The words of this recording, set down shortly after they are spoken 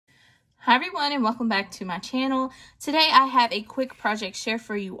Hi everyone, and welcome back to my channel. Today I have a quick project share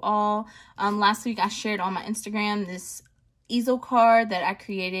for you all. Last week I shared on my Instagram this easel card that I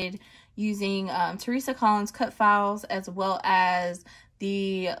created using Teresa Collins cut files, as well as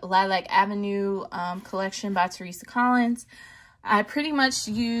the Lilac Avenue collection by Teresa Collins. I pretty much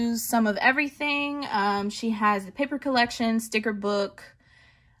used some of everything. She has a paper collection, sticker book,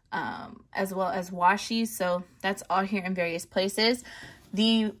 as well as washi, so that's all here in various places.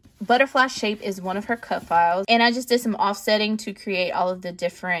 The butterfly shape is one of her cut files, and I just did some offsetting to create all of the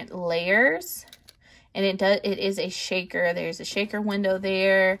different layers. And it is a shaker. There's a shaker window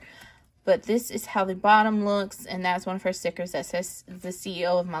there, but this is how the bottom looks, and that's one of her stickers that says the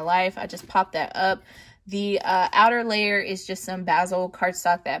CEO of my life. I just popped that up. The outer layer is just some basil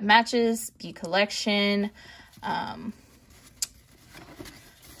cardstock that matches the collection.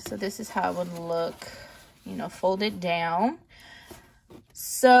 So this is how it would look, you know, folded down.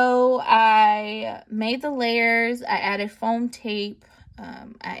 So I made the layers. I added foam tape.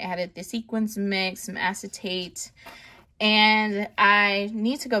 I added the sequins mix, some acetate, and I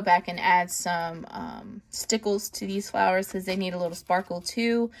need to go back and add some stickles to these flowers because they need a little sparkle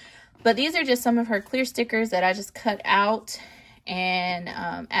too. But these are just some of her clear stickers that I just cut out and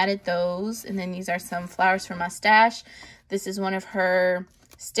added those. And then these are some flowers from my stash. This is one of her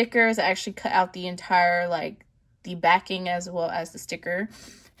stickers. I actually cut out the entire, like, the backing as well as the sticker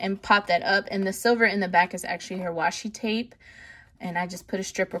and pop that up. And the silver in the back is actually her washi tape, and I just put a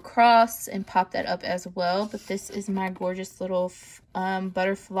strip across and pop that up as well. But this is my gorgeous little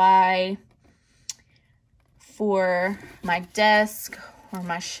butterfly for my desk or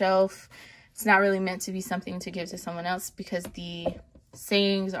my shelf. It's not really meant to be something to give to someone else because the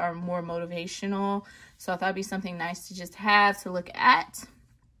sayings are more motivational, so I thought it'd be something nice to just have to look at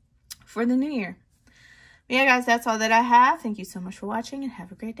for the new year. Yeah, guys, that's all that I have. Thank you so much for watching, and have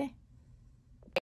a great day.